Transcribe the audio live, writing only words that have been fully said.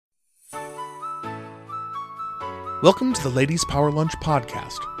Welcome to the Ladies Power Lunch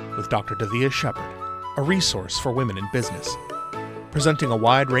podcast with Dr. Davia Shepherd, a resource for women in business, presenting a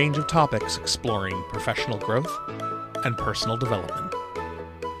wide range of topics exploring professional growth and personal development.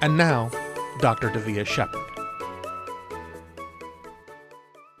 And now, Dr. Davia Shepherd.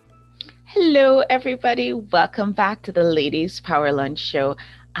 Hello, everybody. Welcome back to the Ladies Power Lunch Show.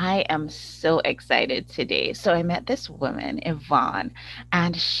 I am so excited today. So I met this woman, Yvonne,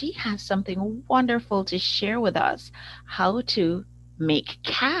 and she has something wonderful to share with us, how to make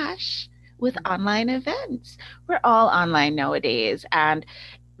cash with online events. We're all online nowadays, and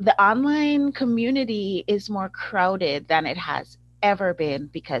the online community is more crowded than it has ever been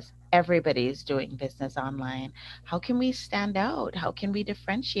because everybody is doing business online. How can we stand out? How can we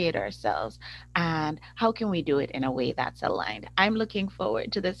differentiate ourselves? And how can we do it in a way that's aligned? I'm looking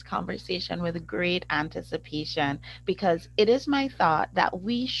forward to this conversation with great anticipation because it is my thought that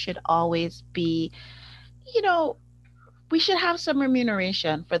we should always be, you know, we should have some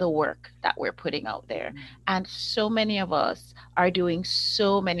remuneration for the work that we're putting out there. And so many of us are doing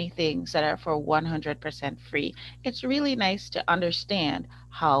so many things that are for 100% free. It's really nice to understand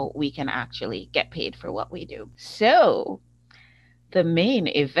how we can actually get paid for what we do. So, the main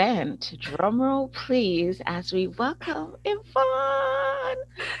event, drumroll please, as we welcome Yvonne.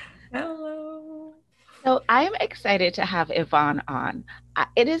 Hello. So I'm excited to have Yvonne on.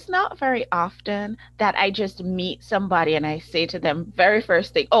 It is not very often that I just meet somebody and I say to them, very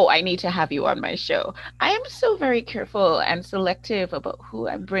first thing, oh, I need to have you on my show. I am so very careful and selective about who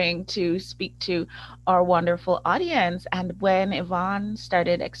I bring to speak to our wonderful audience. And when Yvonne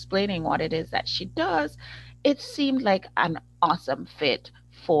started explaining what it is that she does, it seemed like an awesome fit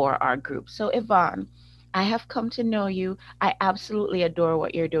for our group. So, Yvonne, I have come to know you. I absolutely adore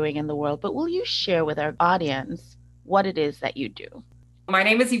what you're doing in the world, but will you share with our audience what it is that you do? My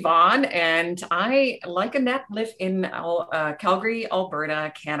name is Yvonne, and I, like Annette, live in Calgary,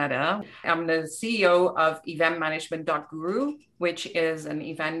 Alberta, Canada. I'm the CEO of eventmanagement.guru, which is an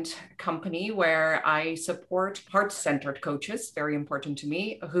event company where I support heart-centered coaches, very important to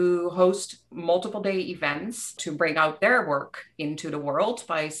me, who host multiple day events to bring out their work into the world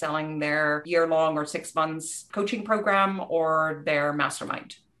by selling their year-long or 6 months coaching program or their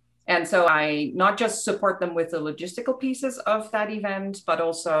mastermind. And so I not just support them with the logistical pieces of that event, but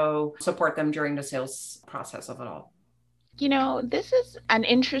also support them during the sales process of it all. You know, this is an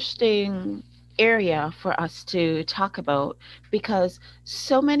interesting area for us to talk about because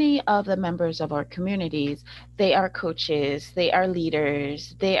so many of the members of our communities, they are coaches, they are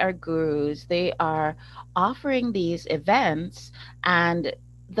leaders, they are gurus, they are offering these events, and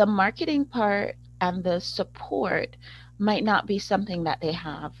the marketing part and the support might not be something that they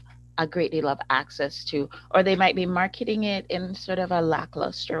have a great deal of access to, or they might be marketing it in sort of a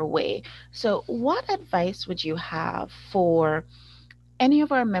lackluster way. So, what advice would you have for any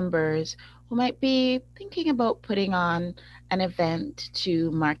of our members who might be thinking about putting on an event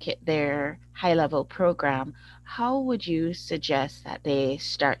to market their high level program? How would you suggest that they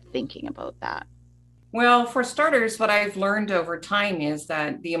start thinking about that? Well, for starters, what I've learned over time is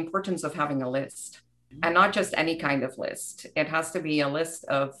that the importance of having a list. And not just any kind of list. It has to be a list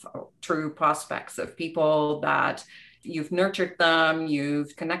of true prospects, of people that you've nurtured them,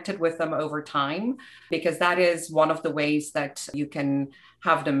 you've connected with them over time, because that is one of the ways that you can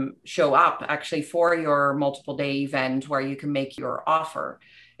have them show up actually for your multiple day event where you can make your offer.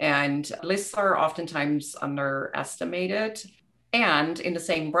 And lists are oftentimes underestimated. And in the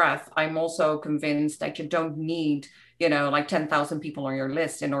same breath, I'm also convinced that you don't need like 10,000 people on your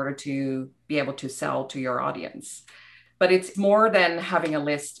list in order to be able to sell to your audience. But it's more than having a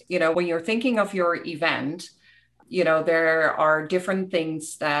list. When you're thinking of your event, there are different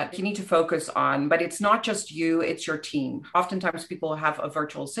things that you need to focus on, but it's not just you, it's your team. Oftentimes people have a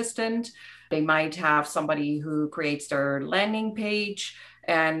virtual assistant. They might have somebody who creates their landing page.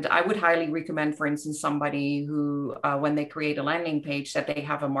 And I would highly recommend, for instance, somebody who, when they create a landing page, that they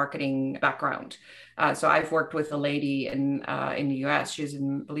have a marketing background. So I've worked with a lady in the US. She's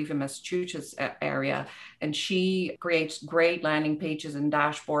in, I believe, in Massachusetts area, and she creates great landing pages and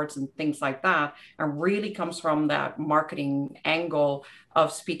dashboards and things like that, and really comes from that marketing angle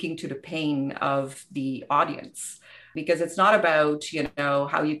of speaking to the pain of the audience. Because it's not about,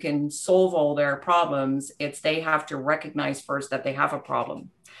 how you can solve all their problems. It's they have to recognize first that they have a problem.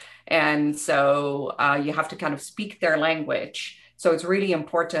 And so you have to kind of speak their language. So it's really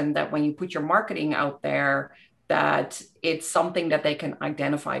important that when you put your marketing out there, that it's something that they can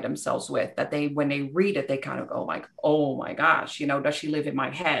identify themselves with, that they, when they read it, they kind of go like, oh my gosh, does she live in my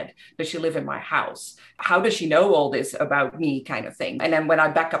head? Does she live in my house? How does she know all this about me, kind of thing? And then when I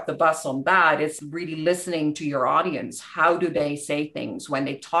back up the bus on that, it's really listening to your audience. How do they say things when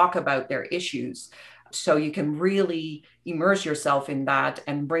they talk about their issues? So you can really immerse yourself in that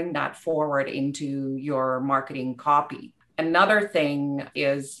and bring that forward into your marketing copy. Another thing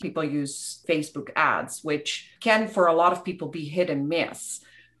is people use Facebook ads, which can, for a lot of people, be hit and miss.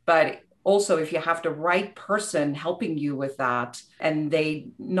 But also, if you have the right person helping you with that, and they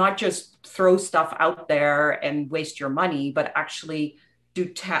not just throw stuff out there and waste your money, but actually do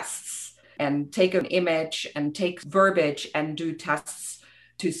tests and take an image and take verbiage and do tests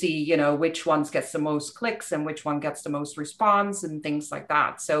to see, which ones gets the most clicks and which one gets the most response and things like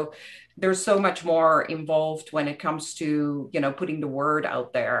that. So there's so much more involved when it comes to, putting the word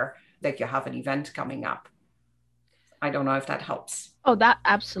out there that you have an event coming up. I don't know if that helps. Oh, that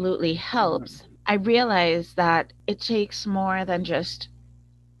absolutely helps. I realize that it takes more than just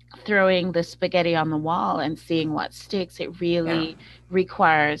throwing the spaghetti on the wall and seeing what sticks. It really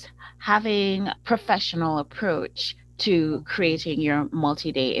requires having a professional approach to creating your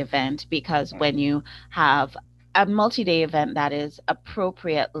multi-day event, because when you have a multi-day event that is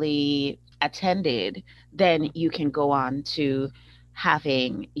appropriately attended, then you can go on to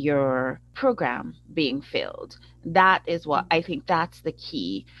having your program being filled. That is what I think, that's the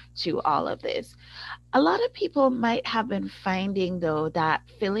key to all of this. A lot of people might have been finding, though, that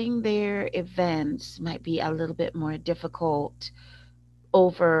filling their events might be a little bit more difficult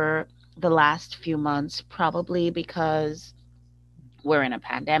over the last few months, probably because we're in a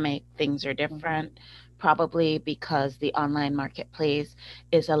pandemic, things are different, probably because the online marketplace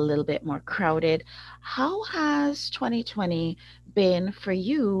is a little bit more crowded. How has 2020 been for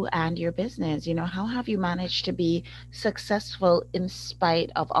you and your business? How have you managed to be successful in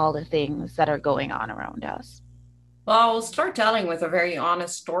spite of all the things that are going on around us? Well, I'll start telling with a very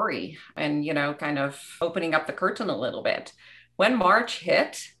honest story and, kind of opening up the curtain a little bit. When March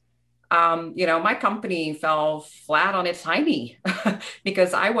hit, my company fell flat on its hiney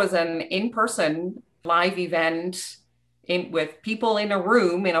because I was an in-person live event with people in a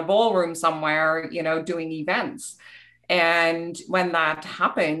room, in a ballroom somewhere, doing events. And when that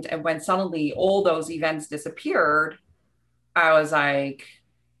happened, and when suddenly all those events disappeared, I was like,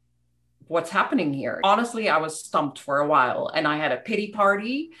 what's happening here? Honestly, I was stumped for a while, and I had a pity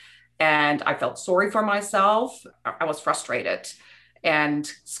party and I felt sorry for myself. I was frustrated and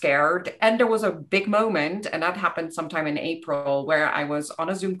scared. And there was a big moment, and that happened sometime in April, where I was on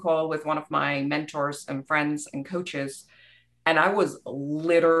a Zoom call with one of my mentors and friends and coaches, and I was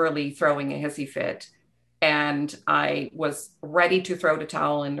literally throwing a hissy fit. And I was ready to throw the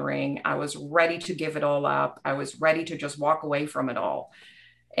towel in the ring. I was ready to give it all up. I was ready to just walk away from it all.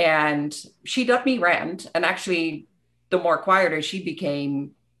 And she let me rant. And actually, the more quieter she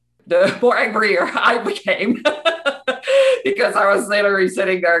became, the more angrier I became. Because I was literally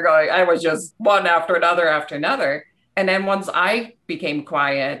sitting there going, I was just one after another. And then once I became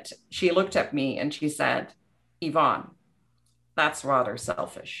quiet, she looked at me and she said, Yvonne, that's rather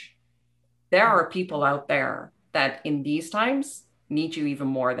selfish. There are people out there that in these times need you even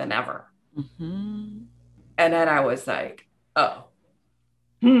more than ever. Mm-hmm. And then I was like, oh,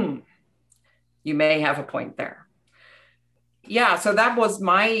 you may have a point there. Yeah, so that was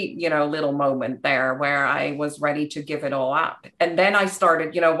my, little moment there where I was ready to give it all up. And then I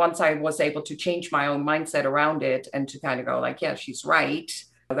started, once I was able to change my own mindset around it and to kind of go like, yeah, she's right.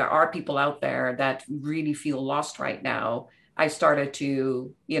 There are people out there that really feel lost right now. I started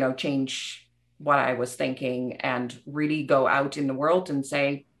to, change what I was thinking and really go out in the world and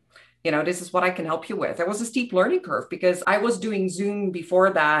say, this is what I can help you with. There was a steep learning curve because I was doing Zoom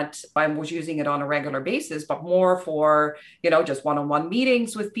before that. I was using it on a regular basis, but more for, just one-on-one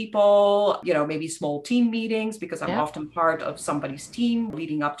meetings with people, maybe small team meetings, because I'm often part of somebody's team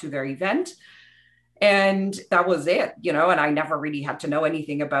leading up to their event. And that was it, and I never really had to know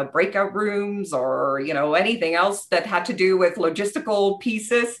anything about breakout rooms or, anything else that had to do with logistical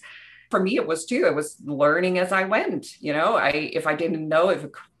pieces. For me, it was learning as I went. If I didn't know, if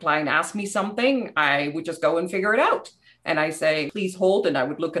a client asked me something, I would just go and figure it out. And I say, please hold. And I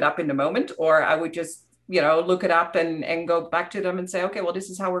would look it up in a moment, or I would just, look it up and go back to them and say, okay, well, this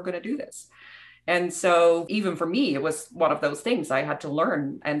is how we're going to do this. And so even for me, it was one of those things I had to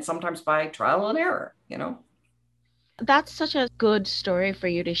learn, and sometimes by trial and error, That's such a good story for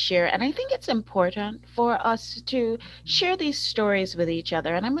you to share. And I think it's important for us to share these stories with each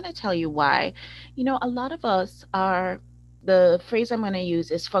other. And I'm going to tell you why. A lot of us are, the phrase I'm going to use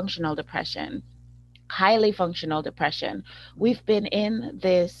is functional depression, highly functional depression. We've been in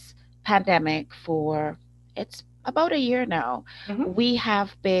this pandemic for, it's about a year now. Mhm. We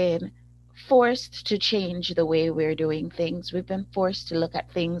have been forced to change the way we're doing things. We've been forced to look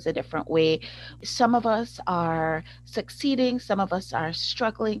at things a different way. Some of us are succeeding, some of us are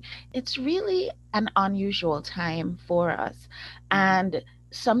struggling. It's really an unusual time for us. And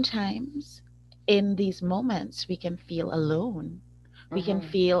sometimes in these moments, we can feel alone. We can Mhm.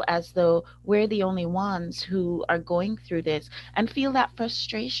 feel as though we're the only ones who are going through this and feel that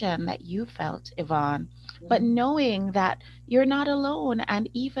frustration that you felt, Yvonne. But Mhm. knowing that you're not alone, and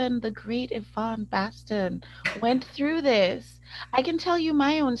even the great Yvonne Baston went through this. I can tell you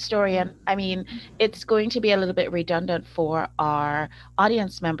my own story, and I mean, it's going to be a little bit redundant for our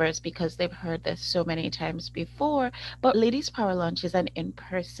audience members because they've heard this so many times before. But Ladies Power Lunch is an in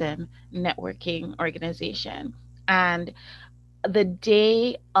person networking organization. And the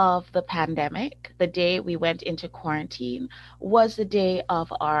day of the pandemic, the day we went into quarantine, was the day of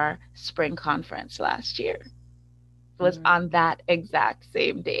our spring conference last year. It was Mhm. on that exact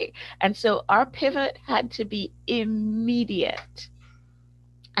same day. And so our pivot had to be immediate.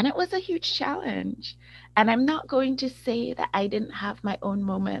 And it was a huge challenge. And I'm not going to say that I didn't have my own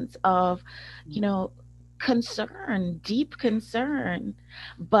moments of, you know, concern, deep concern.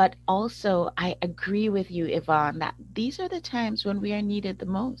 But also, I agree with you, Yvonne, that these are the times when we are needed the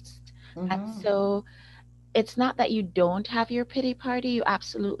most. And Mhm. so it's not that you don't have your pity party, you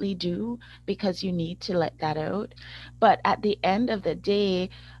absolutely do, because you need to let that out. But at the end of the day,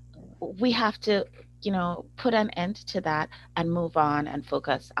 we have to, put an end to that and move on and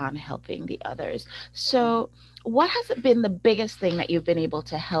focus on helping the others. So, what has been the biggest thing that you've been able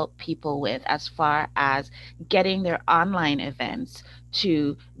to help people with as far as getting their online events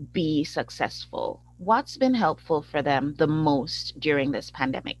to be successful? What's been helpful for them the most during this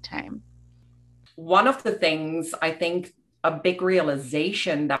pandemic time? One of the things I think a big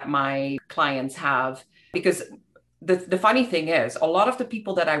realization that my clients have, because the funny thing is, a lot of the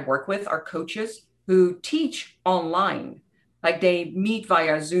people that I work with are coaches who teach online. Like they meet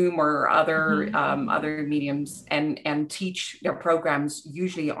via Zoom or other Hmm. other mediums and teach their programs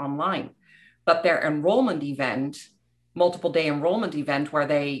usually online. But their enrollment event, multiple day enrollment event where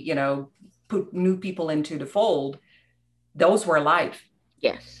they, put new people into the fold, those were live.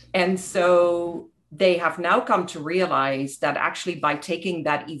 Yes. And so they have now come to realize that actually by taking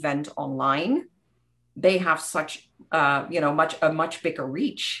that event online, they have such a much bigger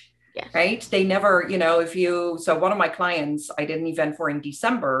reach, Yes. right? They never, if you so one of my clients I did an event for in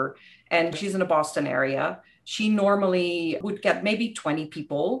December, and she's in the Boston area. She normally would get maybe 20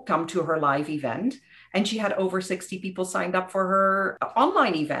 people come to her live event, and she had over 60 people signed up for her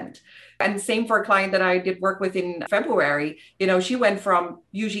online event. And same for a client that I did work with in February. She went from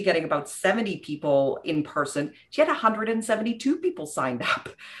usually getting about 70 people in person. She had 172 people signed up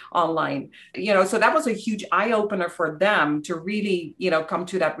online. So that was a huge eye opener for them to really, come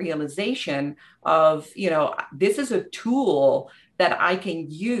to that realization of, this is a tool that I can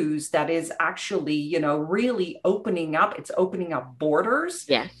use that is actually, really opening up. It's opening up borders.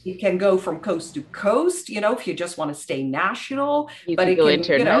 Yes. It can go from coast to coast, if you just want to stay national, You but can it go can,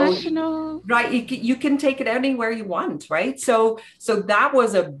 international. right, you can take it anywhere you want, right? So that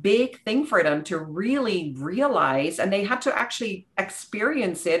was a big thing for them to really realize, and they had to actually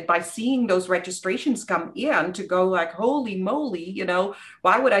experience it by seeing those registrations come in to go like, holy moly,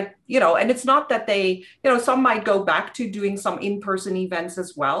 why would I, and it's not that they, some might go back to doing some in-person events as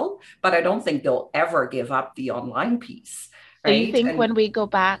well, but I don't think they'll ever give up the online piece. So you Right. think And when we go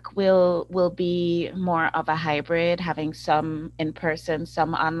back, we'll be more of a hybrid, having some in person,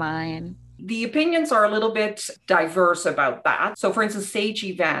 some online? the opinions are a little bit diverse about that. So, for instance, Sage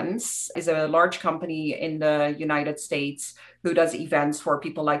Events is a large company in the United States who does events for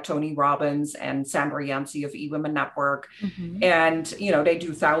people like Tony Robbins and Sandra Yancey of eWomen Network. Hmm. And, they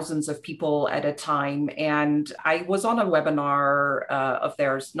do thousands of people at a time. And I was on a webinar of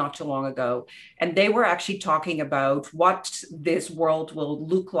theirs not too long ago, and they were actually talking about what this world will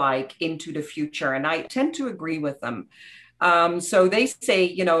look like into the future. And I tend to agree with them. So they say,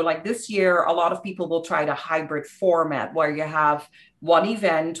 like this year, a lot of people will try the hybrid format where you have one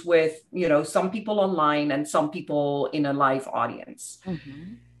event with, some people online and some people in a live audience, Hmm.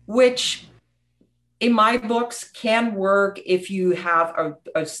 which in my books can work if you have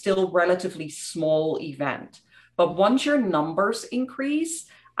a still relatively small event. But once your numbers increase,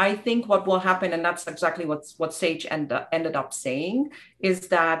 I think what will happen, and that's exactly what Sage ended up saying, is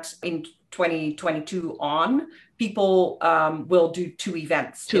that in 2022 on, people will do two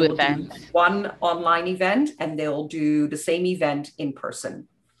events. They Two will do events. one online event and they'll do the same event in person.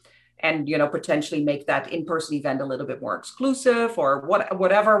 and potentially make that in-person event a little bit more exclusive, or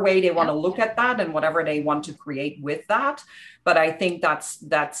whatever way they want to look at that and whatever they want to create with that. But I think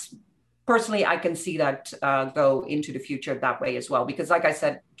that's personally, I can see that go into the future that way as well, because like I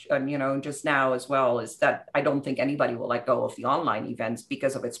said, just now as well, is that I don't think anybody will let go of the online events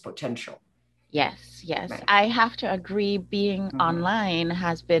because of its potential. Yes. Right. I have to agree. Being online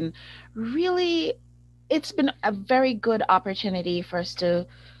has been it's been a very good opportunity for us to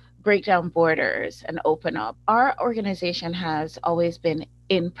break down borders and open up. Our organization has always been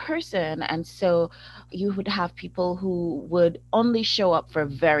in person, and so you would have people who would only show up for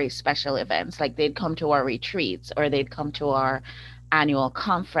very special events, like they'd come to our retreats or they'd come to our annual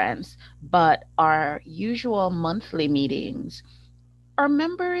conference. But our usual monthly meetings, our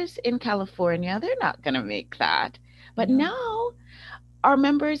members in California, they're not going to make that. But now our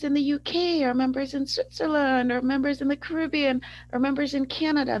members in the UK, our members in Switzerland, our members in the Caribbean, our members in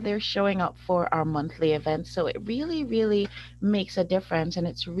Canada, they're showing up for our monthly events. So it really, really makes a difference. And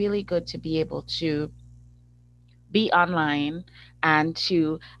it's really good to be able to be online and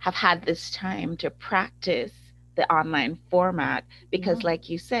to have had this time to practice the online format. Because, like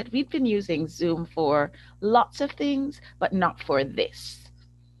you said, we've been using Zoom for lots of things, but not for this.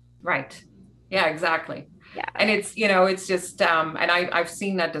 Right. Yeah, exactly. Yeah. And it's, it's just, and I've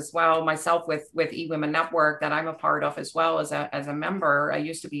seen that as well myself with eWomen Network that I'm a part of as well as a member. I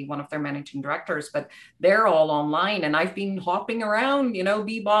used to be one of their managing directors, but they're all online, and I've been hopping around,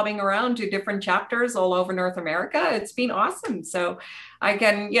 bobbing around to different chapters all over North America. It's been awesome. So I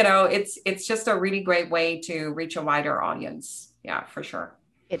can, it's just a really great way to reach a wider audience. Yeah, for sure.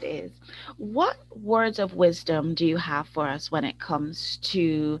 It is. What words of wisdom do you have for us when it comes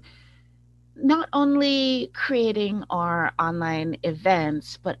to not only creating our online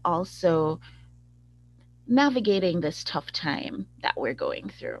events, but also navigating this tough time that we're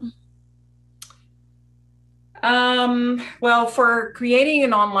going through? Well, for creating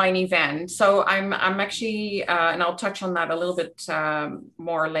an online event, so I'm actually, and I'll touch on that a little bit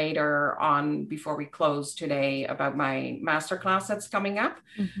more later on before we close today about my masterclass that's coming up.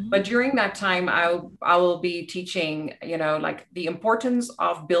 But during that time, I will be teaching, like the importance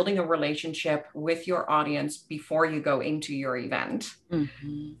of building a relationship with your audience before you go into your event,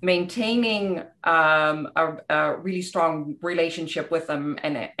 maintaining a really strong relationship with them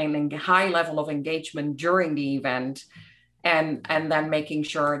and a high level of engagement during the event, and then making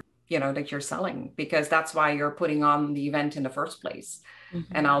sure that you're selling, because that's why you're putting on the event in the first place.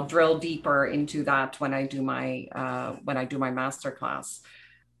 And I'll drill deeper into that when I do my masterclass.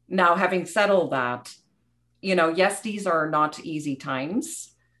 Now, having said all that, yes, these are not easy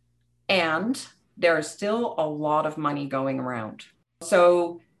times, and there's still a lot of money going around.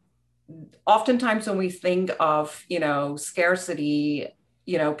 So oftentimes when we think of scarcity,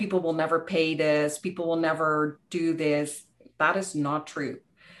 people will never pay this, people will never do this. That is not true.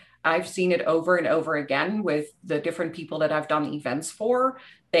 I've seen it over and over again with the different people that I've done events for.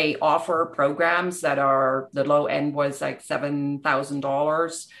 They offer programs that are, the low end was like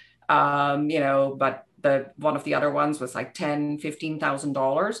 $7,000, but one of the other ones was like $10,000,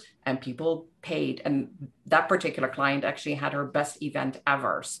 $15,000, and people paid. And that particular client actually had her best event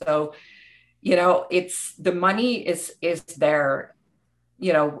ever. So, it's, the money is there,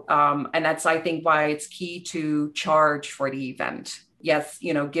 and that's, I think, why it's key to charge for the event. Yes,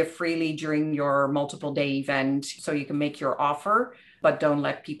 give freely during your multiple day event so you can make your offer, but don't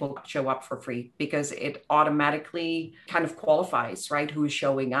let people show up for free, because it automatically kind of qualifies, right, who's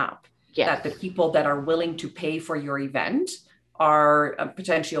showing up. Yes. That the people that are willing to pay for your event are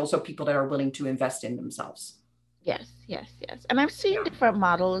potentially also people that are willing to invest in themselves. Yes. And I've seen different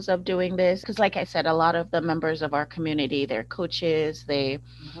models of doing this, because like I said, a lot of the members of our community, they're coaches,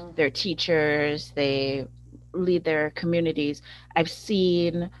 they're teachers, they lead their communities. I've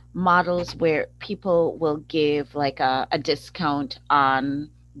seen models where people will give like a discount on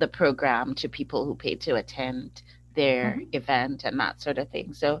the program to people who paid to attend their event and that sort of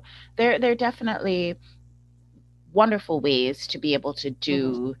thing. So there are definitely wonderful ways to be able to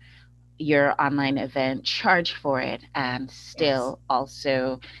do your online event, charge for it, and still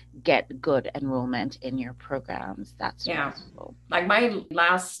also get good enrollment in your programs. That's wonderful. Like my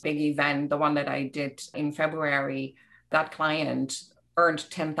last big event, the one that I did in February, that client earned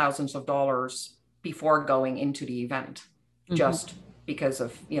 $10,000 before going into the event, just because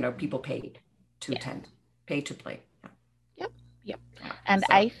of, people paid to attend, pay to play. Yep. And so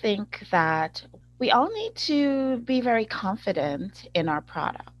I think that we all need to be very confident in our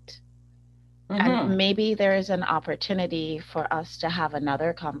product. And maybe there is an opportunity for us to have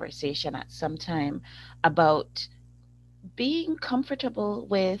another conversation at some time about being comfortable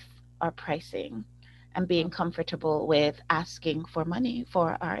with our pricing and being comfortable with asking for money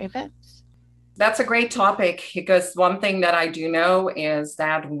for our events? That's a great topic, because one thing that I do know is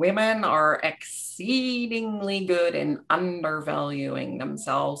that women are exceedingly good in undervaluing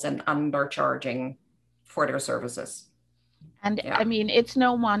themselves and undercharging for their services. And Yeah. I mean, it's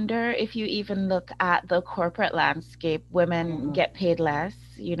no wonder if you even look at the corporate landscape, women get paid less.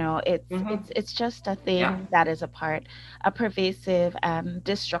 You know, it's just a thing that is a pervasive and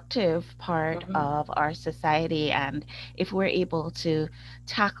destructive part of our society. And if we're able to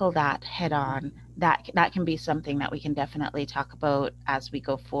tackle that head on, that can be something that we can definitely talk about as we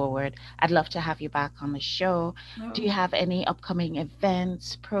go forward. I'd love to have you back on the show. Do you have any upcoming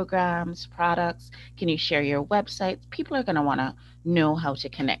events, programs, products? Can you share your website? People are going to want to know how to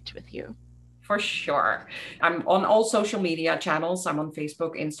connect with you. For sure. I'm on all social media channels. I'm on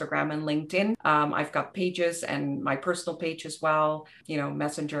Facebook, Instagram, and LinkedIn. I've got pages and my personal page as well. You know,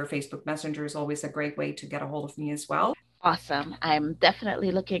 Messenger, Facebook Messenger is always a great way to get a hold of me as well. Awesome. I'm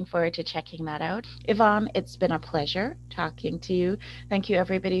definitely looking forward to checking that out. Yvonne, it's been a pleasure talking to you. Thank you,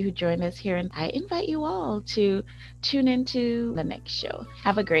 everybody who joined us here. And I invite you all to tune into the next show.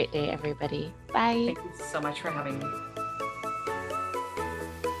 Have a great day, everybody. Bye. Thank you so much for having me.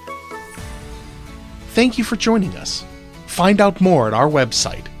 Thank you for joining us. Find out more at our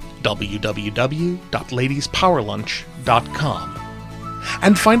website, www.ladiespowerlunch.com.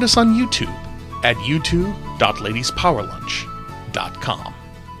 And find us on YouTube at youtube.ladiespowerlunch.com.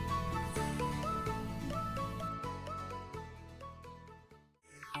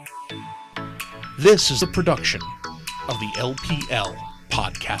 This is a production of the LPL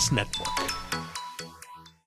Podcast Network.